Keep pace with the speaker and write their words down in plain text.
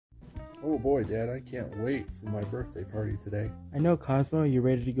Oh boy, Dad, I can't wait for my birthday party today. I know, Cosmo. You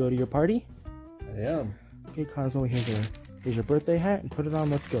ready to go to your party? I am. Okay, Cosmo, here's your birthday hat and put it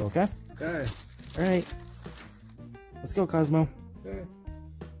on. Let's go, okay? Okay. Alright. Let's go, Cosmo. Okay.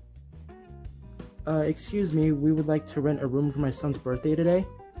 Excuse me, we would like to rent a room for my son's birthday today.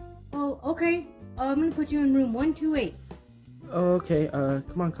 Oh, okay. I'm gonna put you in room 128. Oh, okay,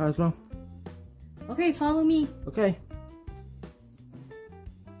 come on, Cosmo. Okay, follow me. Okay.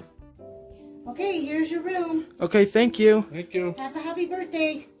 Okay, here's your room. Okay, thank you. Thank you. Have a happy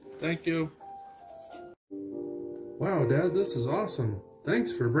birthday. Thank you. Wow, Dad, this is awesome.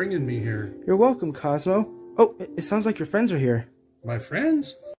 Thanks for bringing me here. You're welcome, Cosmo. Oh, it sounds like your friends are here. My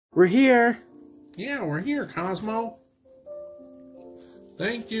friends? We're here. Yeah, we're here, Cosmo.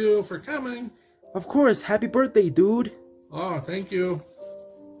 Thank you for coming. Of course, happy birthday, dude. Oh, thank you.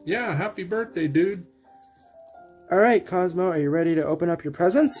 Yeah, happy birthday, dude. Alright, Cosmo, are you ready to open up your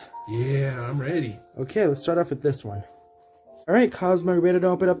presents? Yeah, I'm ready. Okay, let's start off with this one. Alright, Cosmo, are you ready to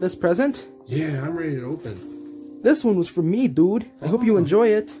open up this present? Yeah, I'm ready to open. This one was for me, dude. I hope you enjoy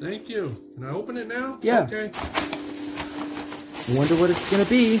it. Thank you. Can I open it now? Yeah. Okay. Wonder what it's gonna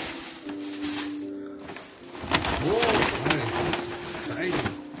be. Whoa, nice. Exciting.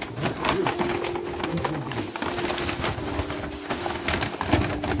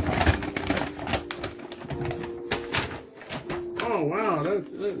 Oh, wow,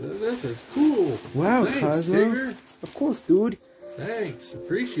 this is cool. Wow, Thanks, Cosmo. Tigger. Of course, dude. Thanks,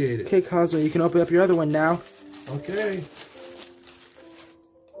 appreciate it. Okay, Cosmo, you can open up your other one now. Okay.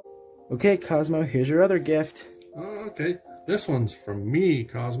 Okay, Cosmo, here's your other gift. Oh, okay. This one's from me,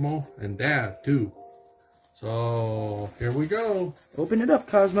 Cosmo, and Dad, too. So, here we go. Open it up,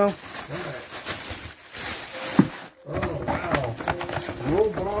 Cosmo. Right. Oh, wow.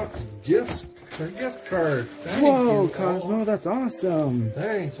 Roblox gift card. Thank Whoa, you, Cosmo, Olaf. that's awesome.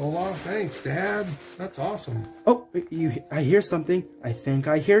 Thanks, Olaf. Thanks, Dad. That's awesome. Oh, I hear something. I think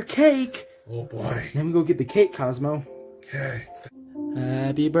I hear cake. Oh, boy. Let me go get the cake, Cosmo. Okay.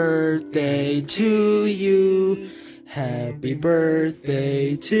 Happy birthday to you. Happy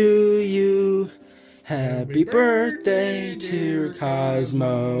birthday to you. Happy birthday to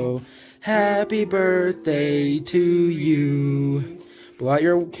Cosmo. Happy birthday to you. Blow out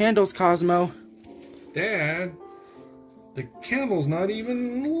your candles, Cosmo. Dad, the candle's not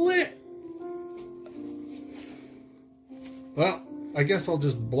even lit. Well, I guess I'll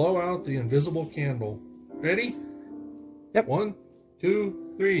just blow out the invisible candle. Ready? Yep. 1,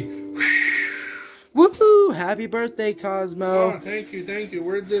 2, 3. Woohoo! Happy birthday, Cosmo. Oh, thank you, thank you.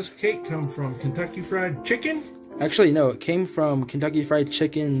 Where'd this cake come from? Kentucky Fried Chicken? Actually, no, it came from Kentucky Fried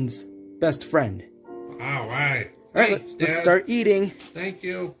Chicken's best friend. All right. Alright, Thanks, let's Dad. start eating. Thank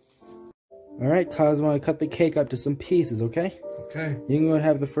you. Alright, Cosmo, I cut the cake up to some pieces, okay? Okay. You can go and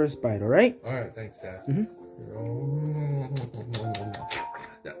have the first bite, alright? All right, thanks, Dad.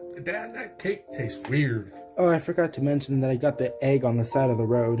 Dad, that cake tastes weird. Oh, I forgot to mention that I got the egg on the side of the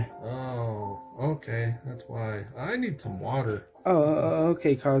road. Oh, okay. That's why. I need some water. Oh,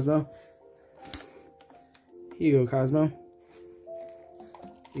 okay, Cosmo. Here you go, Cosmo.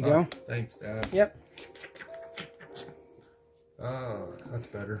 Here you go. Thanks, Dad. Yep. Oh, that's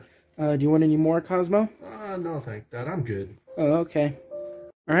better. Do you want any more, Cosmo? No, thanks, Dad. I'm good. Oh, okay.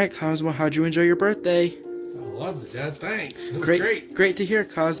 Alright, Cosmo, how'd you enjoy your birthday? I love it, Dad. Thanks. It was Great. Great to hear,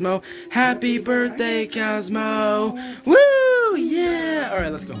 Cosmo. Happy birthday, Cosmo! Woo! Yeah!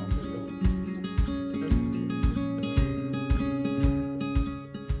 Alright, let's go home.